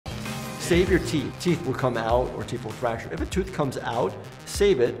save your teeth. Teeth will come out or teeth will fracture. If a tooth comes out,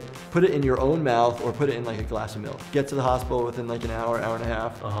 save it, put it in your own mouth or put it in like a glass of milk. Get to the hospital within like an hour, hour and a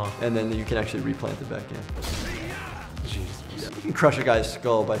half, and then you can actually replant it back in. Jesus. Yeah. You can crush a guy's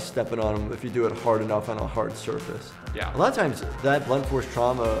skull by stepping on him if you do it hard enough on a hard surface. Yeah. A lot of times that blunt force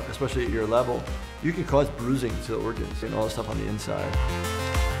trauma, especially at your level, you can cause bruising to the organs and all the stuff on the inside.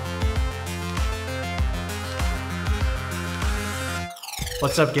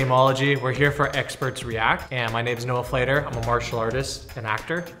 What's up, Gamology? We're here for Experts React, and my name is Noah Flater. I'm a martial artist and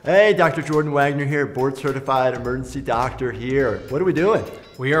actor. Hey, Dr. Jordan Wagner here, board certified emergency doctor here. What are we doing?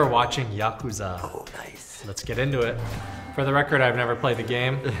 We are watching Yakuza. Oh, nice. Let's get into it. For the record, I've never played the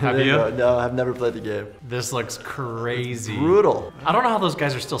game. Have you? No, I've never played the game. This looks crazy. It's brutal. I don't know how those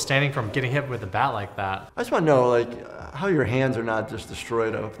guys are still standing from getting hit with a bat like that. I just want to know, like, how your hands are not just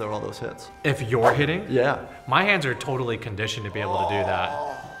destroyed after all those hits. If you're hitting? Yeah. My hands are totally conditioned to be able to do that.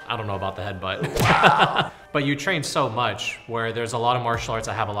 I don't know about the headbutt. Wow. But you train so much where there's a lot of martial arts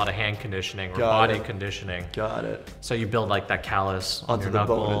that have a lot of hand conditioning or body conditioning. Got it. So you build like that callus on onto your the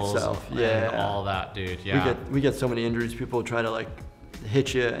knuckles bone itself. Yeah. and all that, dude. Yeah. We get so many injuries. People try to like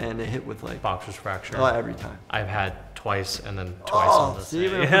hit you and they hit with like Boxer's fracture. Oh, every time. I've had twice and then twice on the same.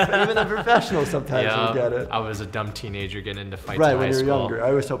 Even a professional sometimes will get it. I was a dumb teenager getting into fights right, in high when you're school. younger.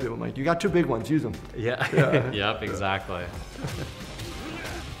 I always tell people, I'm like, you got two big ones, use them. Yeah. Yep, exactly.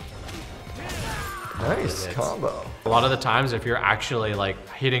 Nice combo. A lot of the times, if you're actually like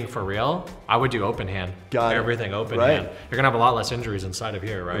hitting for real, I would do open hand. Got it. Everything open Right. hand. You're gonna have a lot less injuries inside of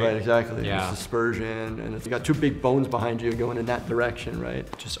here, right? Right, exactly. Yeah. There's dispersion, and if you got two big bones behind you going in that direction, right?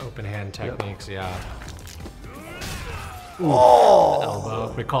 Just open hand techniques, yeah. Oh!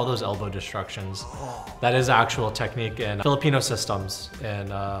 Elbow. We call those elbow destructions. That is actual technique in Filipino systems and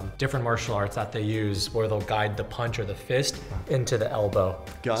different martial arts that they use where they'll guide the punch or the fist into the elbow.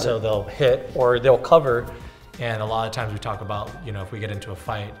 Got it. So they'll hit or they'll cover. And a lot of times we talk about, you know, if we get into a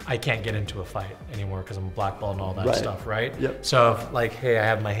fight, I can't get into a fight anymore because I'm a black belt and all that stuff, right? Yep. So if like, hey, I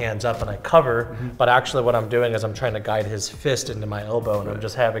have my hands up and I cover, but actually what I'm doing is I'm trying to guide his fist into my elbow and I'm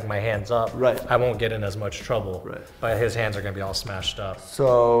just having my hands up. Right. I won't get in as much trouble. Right. But his hands are gonna be all smashed up.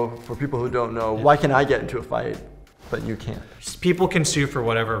 So, for people who don't know, why can I get into a fight, but you can't? People can sue for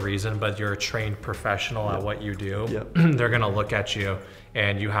whatever reason, but you're a trained professional at what you do. Yep. They're gonna look at you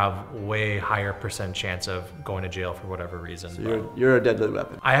and you have way higher % chance of going to jail for whatever reason. So you're a deadly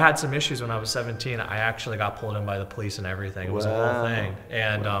weapon. I had some issues when I was 17. I actually got pulled in by the police and everything. It was a whole thing.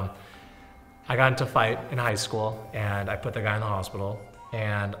 And I got into a fight in high school and I put the guy in the hospital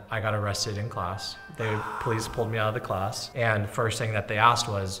and I got arrested in class. The police pulled me out of the class and first thing that they asked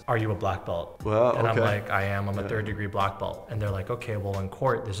was, are you a black belt? Well, and I'm okay. like, I am, I'm a 3rd degree black belt. And they're like, okay, well in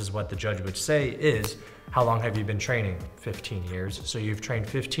court, this is what the judge would say is, how long have you been training? 15 years. So you've trained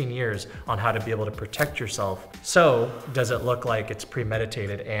 15 years on how to be able to protect yourself. So does it look like it's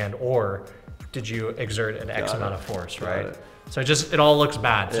premeditated and or did you exert an X amount of force, right? It. So it all looks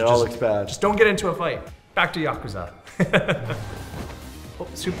bad. It all looks bad. Just don't get into a fight. Back to Yakuza. Oh,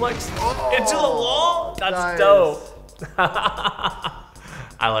 suplex into the wall? That's nice. Dope.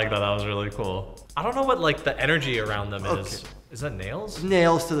 I like that, that was really cool. I don't know what like the energy around them is. Is that nails?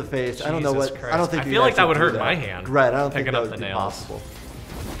 Nails to the face. Jesus I don't know what. Christ. I don't think. I feel like that would hurt that. my hand. Right. I don't think picking that up would the be nails. possible.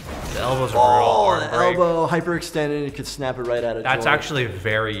 The elbows are Oh, brutal. the Arm break. elbow hyperextended. You could snap it right out of. That's joint. actually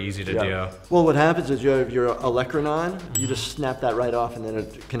very easy to do. Well, what happens is you have your olecranon on. You just snap that right off, and then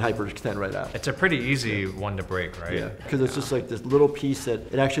it can hyperextend right out. It's a pretty easy one to break, right? Yeah, because it's just like this little piece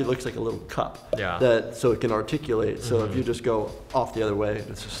that it actually looks like a little cup. Yeah. That so it can articulate. So if you just go off the other way,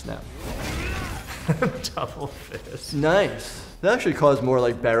 it's just snap. Double fist. Nice. That actually caused more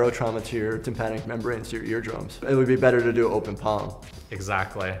like barotrauma to your tympanic membranes, to your eardrums. It would be better to do open palm.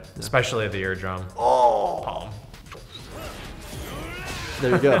 Exactly. Especially the eardrum. Oh. Palm.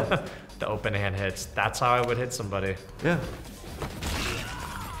 There you go. The open hand hits. That's how I would hit somebody. Yeah.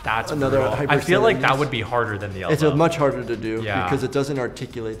 That's Another brutal. I feel like hyperextended that knees. would be harder than the elbow. It's much harder to do Yeah. because it doesn't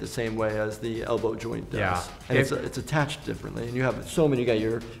articulate the same way as the elbow joint does. Yeah. And it's attached differently. And you have so many, you got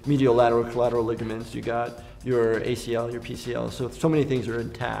your medial lateral collateral ligaments, you got your ACL, your PCL. So many things are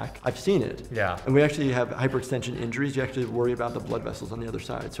intact. I've seen it. Yeah. And we actually have hyperextension injuries. You actually worry about the blood vessels on the other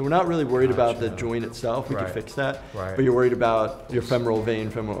side. So we're not really worried about the joint itself. We can fix that. Right. But you're worried about your femoral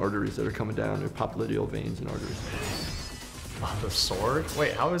vein, femoral arteries that are coming down, your popliteal veins and arteries. Oh, the sword?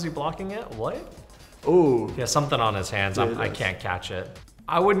 Wait, how is he blocking it? What? Oh. He has something on his hands. Yeah, I can't catch it.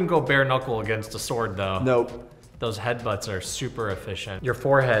 I wouldn't go bare knuckle against a sword though. Nope. Those headbutts are super efficient. Your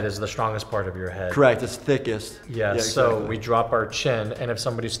forehead is the strongest part of your head. Correct, it's thickest. Yeah, so we drop our chin, and if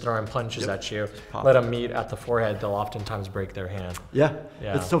somebody's throwing punches at you, let them meet at the forehead, they'll oftentimes break their hand. Yeah,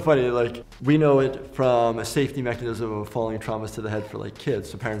 it's so funny. Like, we know it from a safety mechanism of falling traumas to the head for like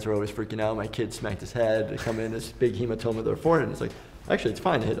kids. So parents are always freaking out. My kid smacked his head. They come in, this big hematoma to their forehead, and it's like, actually, it's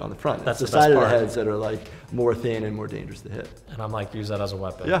fine to hit on the front. That's it's the the side of the part. heads that are like more thin and more dangerous to hit. And I'm like, use that as a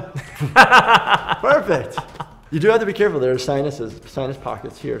weapon. Yeah. Perfect. You do have to be careful. There are sinus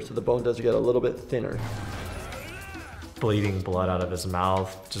pockets here, so the bone does get a little bit thinner. Bleeding blood out of his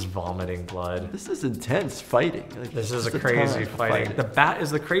mouth, just vomiting blood. This is intense fighting. Like, This is a crazy fighting. The bat is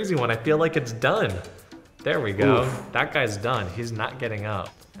the crazy one. I feel like it's done. There we go. Oof. That guy's done. He's not getting up.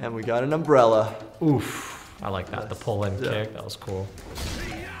 And we got an umbrella. Oof. I like that. The pull-in kick. That was cool.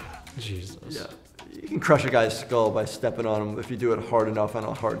 Jesus. Yeah. You can crush a guy's skull by stepping on him if you do it hard enough on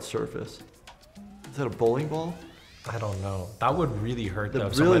a hard surface. Is that a bowling ball? I don't know. That would really hurt though.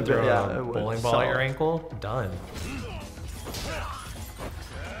 If really someone threw bad, a bowling ball at your ankle, done.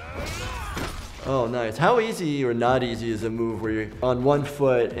 Oh, nice. How easy or not easy is a move where you're on one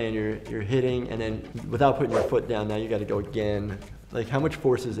foot and you're hitting, and then without putting your foot down, now you got to go again. Like, how much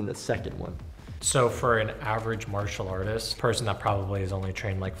force is in the second one? So for an average martial artist, person that probably has only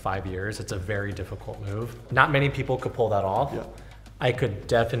trained like 5 years, it's a very difficult move. Not many people could pull that off. Yeah. I could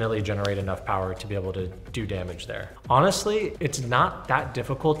definitely generate enough power to be able to do damage there. Honestly, it's not that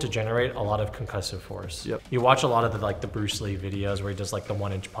difficult to generate a lot of concussive force. Yep. You watch a lot of the Bruce Lee videos where he does like the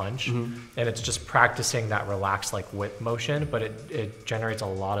 1-inch punch, and it's just practicing that relaxed like whip motion, but it generates a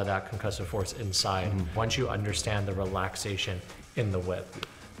lot of that concussive force inside once you understand the relaxation in the whip.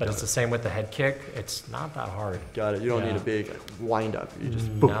 But it's the same with the head kick. It's not that hard. Got it. You don't need a big wind up. You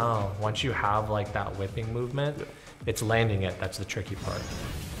just boom. No. Once you have like that whipping movement, it's landing it. That's the tricky part.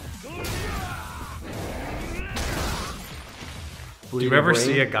 Do you ever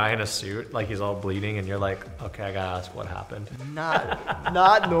see a guy in a suit, like he's all bleeding, and you're like, okay, I gotta ask what happened?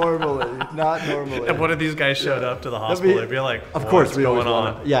 Not normally. Not normally. If one of these guys showed up to the hospital, they'd be like, of course, we always going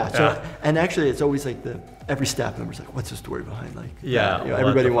on. on? Yeah. So, and actually, it's always like every staff member's like, what's the story behind? Like, yeah, you know,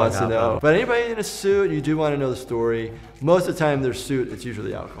 everybody wants to know. But anybody in a suit, you do want to know the story. Most of the time, their suit, it's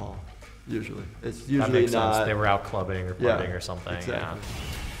usually alcohol. Usually, it's usually that makes not. Sense. They were out clubbing or partying or something. Exactly. Yeah.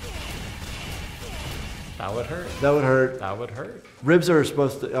 That would hurt. That would hurt. That would hurt. Ribs are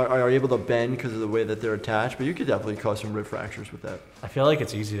are able to bend because of the way that they're attached, but you could definitely cause some rib fractures with that. I feel like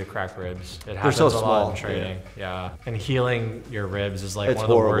it's easy to crack ribs. It happens so a lot small, in training. Yeah. And healing your ribs is like It's one of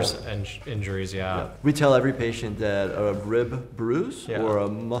the horrible. worst injuries. Yeah. We tell every patient that a rib bruise Yeah. or a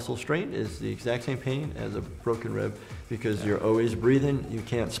muscle strain is the exact same pain as a broken rib because you're always breathing. You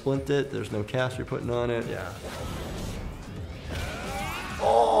can't splint it. There's no cast you're putting on it. Yeah.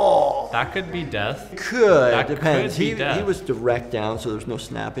 Oh! That could be death. Could. Depends. Could be death. He was direct down, so there's no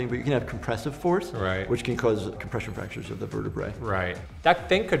snapping, but you can have compressive force, Right. which can cause compression fractures of the vertebrae. Right. That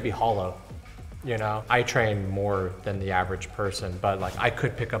thing could be hollow. You know, I train more than the average person, but like I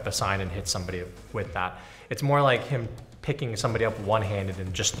could pick up a sign and hit somebody with that. It's more like him picking somebody up one-handed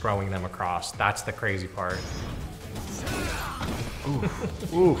and just throwing them across. That's the crazy part.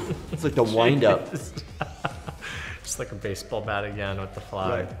 Ooh, it's like the wind up. Just like a baseball bat again with the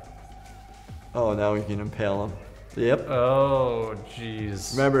flag. Right. Oh, now we can impale him. Yep. Oh,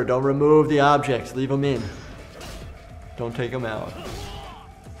 jeez. Remember, don't remove the objects. Leave them in. Don't take them out.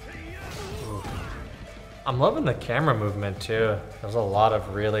 I'm loving the camera movement too. There's a lot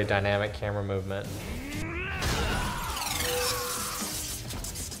of really dynamic camera movement.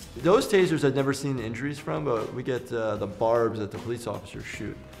 Those tasers I've never seen injuries from, but we get the barbs that the police officers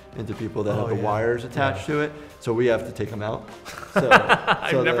shoot into people that have the wires attached to it. So we have to take them out. So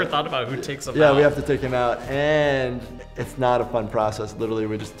I've never thought about who takes them out. Yeah, we have to take them out, and it's not a fun process. Literally,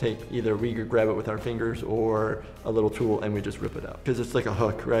 we just we grab it with our fingers or a little tool, and we just rip it out. Because it's like a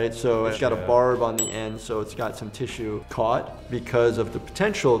hook, right? So it's got a barb on the end, so it's got some tissue caught because of the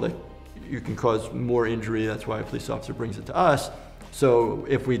potential that you can cause more injury. That's why a police officer brings it to us. So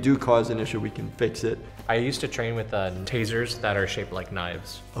if we do cause an issue, we can fix it. I used to train with tasers that are shaped like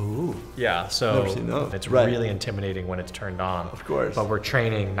knives. Oh. Yeah, so Never seen those. it's Right. really intimidating when it's turned on. Of course. But we're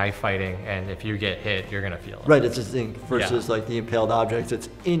training knife fighting, and if you get hit, you're gonna feel it. Right, it's a thing versus like the impaled objects. It's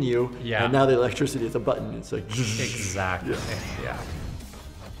in you, Yeah. and now the electricity is a button. It's like Exactly. Yeah.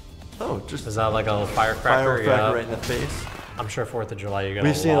 Oh, just Is that like a little firecracker? Yeah. right in the face. I'm sure 4th of July you get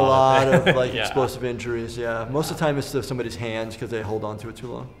We've seen a lot of like Yeah. explosive injuries. Yeah, most of the time it's to somebody's hands because they hold on to it too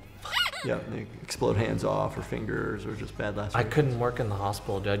long. Yeah, they explode hands off or fingers or just bad lacerations. I couldn't work in the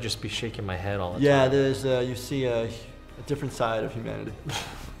hospital, dude. I'd just be shaking my head all the Yeah, time. there's you see a different side of humanity.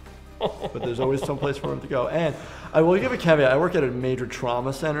 But there's always some place for him to go. And I will give a caveat. I work at a major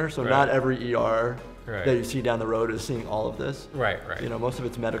trauma center, so not every ER that you see down the road is seeing all of this. Right. You know, most of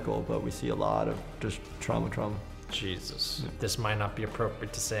it's medical, but we see a lot of just trauma. Jesus. This might not be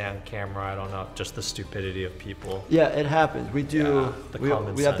appropriate to say on camera. I don't know. Just the stupidity of people. Yeah, it happens. We do.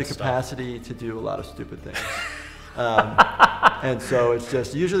 Yeah, we have the capacity to do a lot of stupid things. And so it's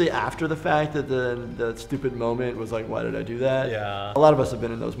just usually after the fact that the stupid moment was like, why did I do that? Yeah. A lot of us have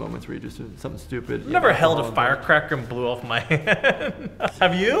been in those moments where you just do something stupid. Never held a firecracker and blew off my hand.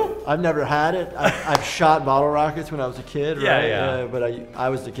 Have you? I've never had it. I've shot bottle rockets when I was a kid, right? Yeah. But I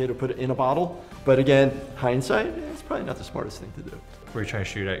was the kid who put it in a bottle. But again, hindsight, it's probably not the smartest thing to do. Were you trying to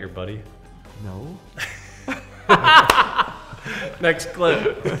shoot at your buddy? No. Next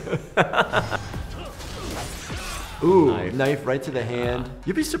clip. Ooh, knife right to the hand.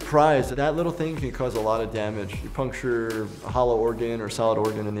 You'd be surprised that little thing can cause a lot of damage. You puncture a hollow organ or solid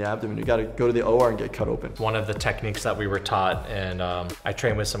organ in the abdomen, you gotta go to the OR and get cut open. One of the techniques that we were taught, and I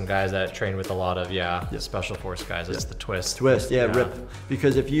train with some guys that train with a lot of, special force guys. It's the twist. Twist, rip.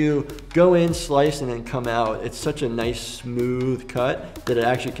 Because if you go in, slice, and then come out, it's such a nice, smooth cut that it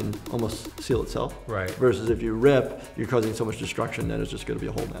actually can almost seal itself. Right. Versus if you rip, you're causing so much destruction that it's just gonna be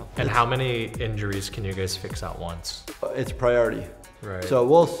a hole now. And how many injuries can you guys fix at once? It's a priority. Right. So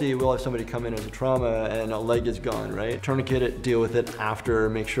we'll have somebody come in as a trauma and a leg is gone, right? Tourniquet it, deal with it after,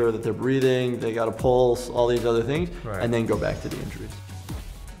 make sure that they're breathing, they got a pulse, all these other things, and then go back to the injuries.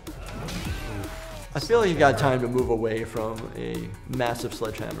 I feel like you got time to move away from a massive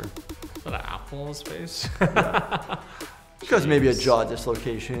sledgehammer. An apple in his face? Because maybe a jaw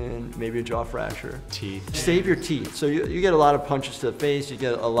dislocation, maybe a jaw fracture. Teeth. Save your teeth. So you get a lot of punches to the face, you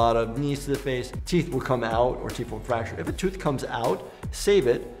get a lot of knees to the face. Teeth will come out or teeth will fracture. If a tooth comes out, save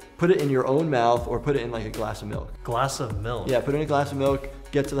it, put it in your own mouth or put it in like a glass of milk. Glass of milk? Yeah, put it in a glass of milk,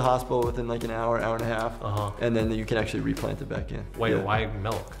 get to the hospital within like an hour, hour and a half, and then you can actually replant it back in. Wait, why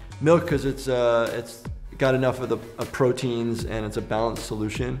milk? Milk, because it's got enough of the proteins and it's a balanced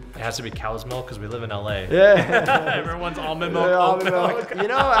solution. It has to be cow's milk because we live in LA. Yeah. Everyone's almond milk. Almond milk. You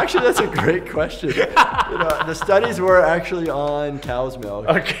know, actually that's a great question. The studies were actually on cow's milk.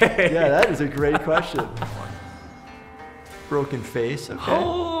 Okay. Yeah, that is a great question. Broken face, okay.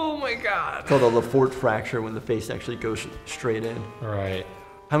 Oh my God. Called a Lefort fracture when the face actually goes straight in. Right.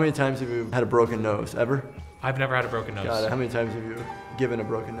 How many times have you had a broken nose? Ever? I've never had a broken nose. Got it. How many times have you given a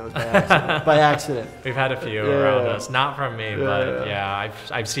broken nose by accident? By accident. We've had a few around us. Not from me, but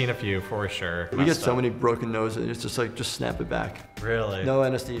I've seen a few for sure. We get so many broken noses, it's just like, just snap it back. Really? No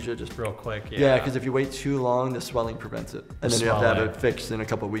anesthesia, just real quick. Yeah, because if you wait too long, the swelling prevents it. And then you have to have it fixed in a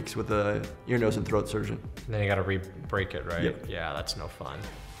couple of weeks with a ear, nose, and throat surgeon. And then you got to re-break it, right? Yep. Yeah, that's no fun.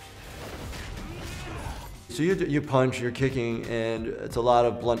 So you punch, you're kicking, and it's a lot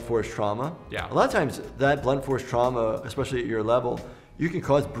of blunt force trauma. Yeah. A lot of times that blunt force trauma, especially at your level, you can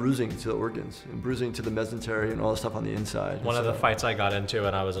cause bruising to the organs and bruising to the mesentery and all the stuff on the inside. One of the fights I got into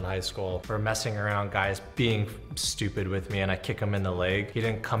when I was in high school, we're messing around, guys being stupid with me, and I kick him in the leg. He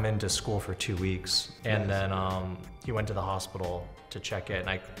didn't come into school for 2 weeks, and then he went to the hospital to check it, and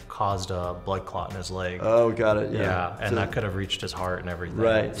I caused a blood clot in his leg. Oh, got it. Yeah, and so that could have reached his heart and everything.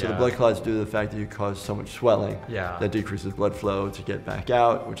 Right. So the blood clot's due to the fact that you cause so much swelling. Yeah. That decreases blood flow to get back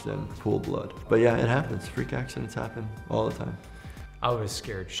out, which then pool blood. But yeah, it happens. Freak accidents happen all the time. I was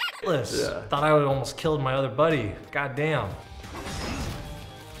scared shitless. Yeah. Thought I would almost killed my other buddy. God damn.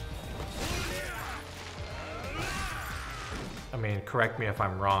 I mean, correct me if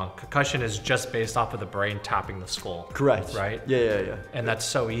I'm wrong. Concussion is just based off of the brain tapping the skull. Correct. Right? Yeah. And that's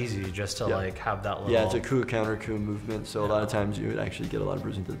so easy just to like have that little... Yeah, it's a coup, counter coup movement. So a lot of times you would actually get a lot of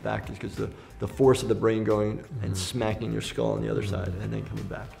bruising to the back just because the force of the brain going and smacking your skull on the other side and then coming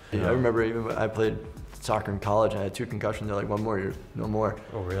back. Yeah. I remember even when I played soccer in college, I had 2 concussions. They're like, one more, you're no more.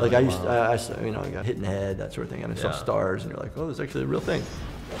 Oh, really? Like I used to, I got hit in the head, that sort of thing. And I saw stars and you're like, oh, this is actually a real thing.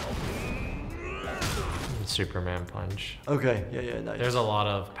 Superman punch. Okay, yeah, nice. There's a lot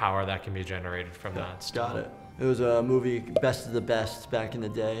of power that can be generated from that stuff. Got it. It was a movie, Best of the Best, back in the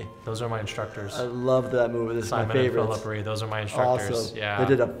day. Those are my instructors. I love that movie. This is my favorite. Simon and Philip Reed, those are my instructors. Awesome. Yeah.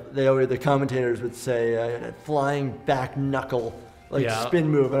 The commentators would say flying back knuckle, like spin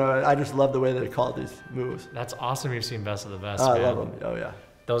move. And I just love the way that they called these moves. That's awesome. You've seen Best of the Best. Oh, man. I love them. Oh yeah.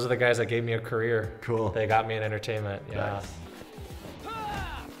 Those are the guys that gave me a career. Cool. They got me in entertainment. Yeah.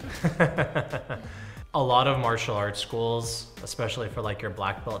 Nice. A lot of martial arts schools, especially for like your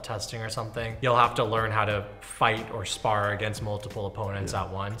black belt testing or something, you'll have to learn how to fight or spar against multiple opponents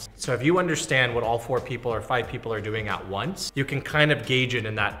at once. So if you understand what all 4 people or 5 people are doing at once, you can kind of gauge it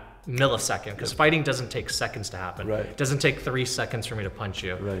in that millisecond, because fighting doesn't take seconds to happen. Right. It doesn't take 3 seconds for me to punch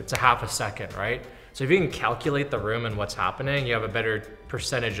you. Right. It's a half a second, right? So if you can calculate the room and what's happening, you have a better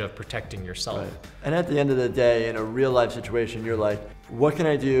percentage of protecting yourself. Right. And at the end of the day, in a real life situation, you're like, what can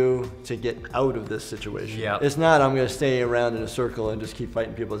I do to get out of this situation? Yeah. It's not I'm going to stay around in a circle and just keep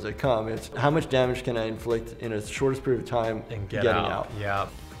fighting people as they come. It's how much damage can I inflict in a shortest period of time And get getting out. Yeah.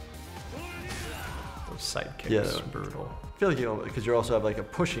 Those side kicks, Yeah. brutal. I feel like because you also have like a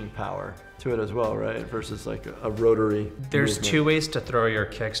pushing power to it as well, right? Versus like a rotary. There's movement. 2 ways to throw your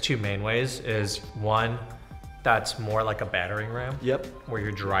kicks, 2 main ways. Is one that's more like a battering ram. Yep. Where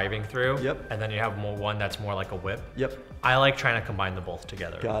you're driving through. Yep. And then you have one that's more like a whip. Yep. I like trying to combine the both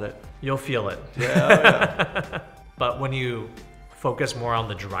together. Got it. You'll feel it. Yeah. Oh, yeah. But when you focus more on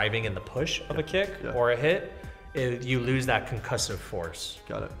the driving and the push of a kick or a hit, you lose that concussive force.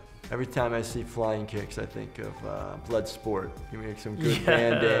 Got it. Every time I see flying kicks, I think of Bloodsport. You make some good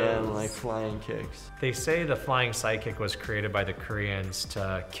Van Damme, like flying kicks. They say the flying side kick was created by the Koreans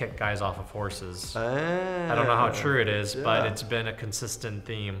to kick guys off of horses. I don't know how true it is, but it's been a consistent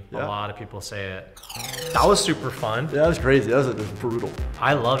theme. A lot of people say it. That was super fun. Yeah, that was crazy. That was brutal.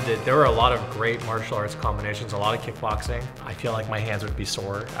 I loved it. There were a lot of great martial arts combinations, a lot of kickboxing. I feel like my hands would be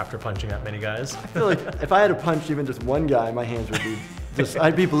sore after punching that many guys. I feel like if I had to punch even just one guy, my hands would be just,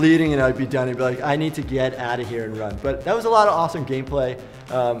 I'd be bleeding and I'd be done and be like, I need to get out of here and run. But that was a lot of awesome gameplay.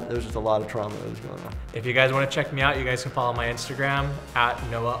 There was just a lot of trauma that was going on. If you guys want to check me out, you guys can follow my Instagram at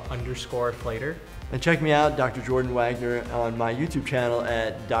Noah_Flater. And check me out, Dr. Jordan Wagner, on my YouTube channel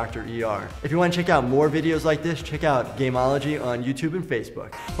at Dr. ER. If you want to check out more videos like this, check out Gamology on YouTube and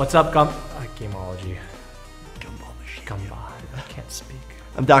Facebook. What's up, Gamology? Gumba. I can't speak.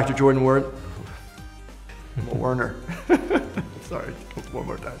 I'm Dr. Jordan Werner. Sorry, one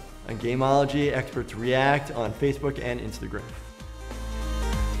more time. On Gamology, experts react on Facebook and Instagram.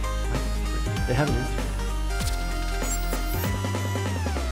 They have an Instagram.